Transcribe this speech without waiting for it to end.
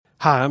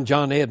Hi, I'm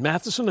John Ed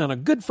Matheson, and a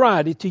good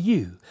Friday to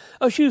you.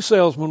 A shoe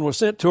salesman was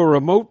sent to a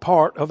remote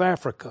part of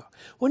Africa.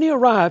 When he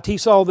arrived, he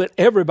saw that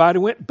everybody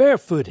went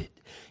barefooted.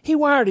 He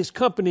wired his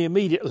company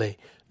immediately.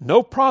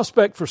 No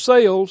prospect for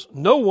sales,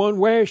 no one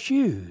wears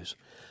shoes.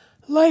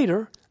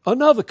 Later,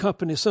 another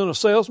company sent a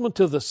salesman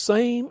to the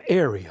same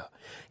area.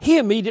 He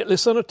immediately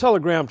sent a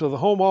telegram to the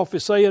home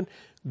office saying,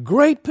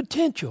 "Great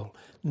potential.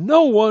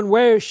 No one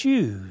wears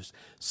shoes.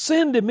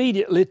 Send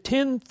immediately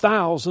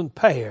 10,000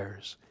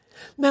 pairs."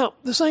 Now,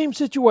 the same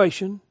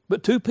situation,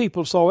 but two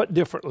people saw it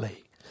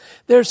differently.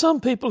 There are some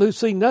people who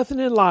see nothing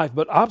in life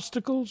but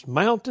obstacles,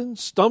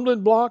 mountains,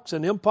 stumbling blocks,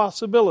 and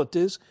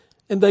impossibilities,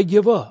 and they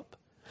give up.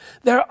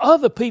 There are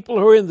other people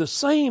who are in the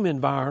same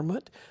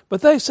environment, but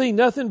they see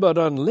nothing but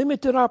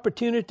unlimited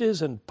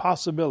opportunities and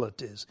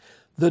possibilities.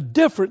 The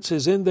difference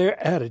is in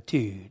their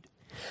attitude.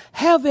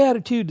 Have the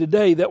attitude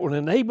today that will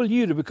enable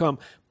you to become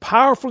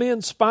powerfully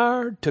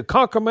inspired, to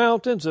conquer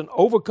mountains and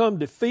overcome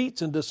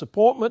defeats and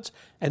disappointments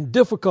and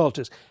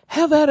difficulties.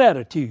 Have that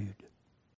attitude.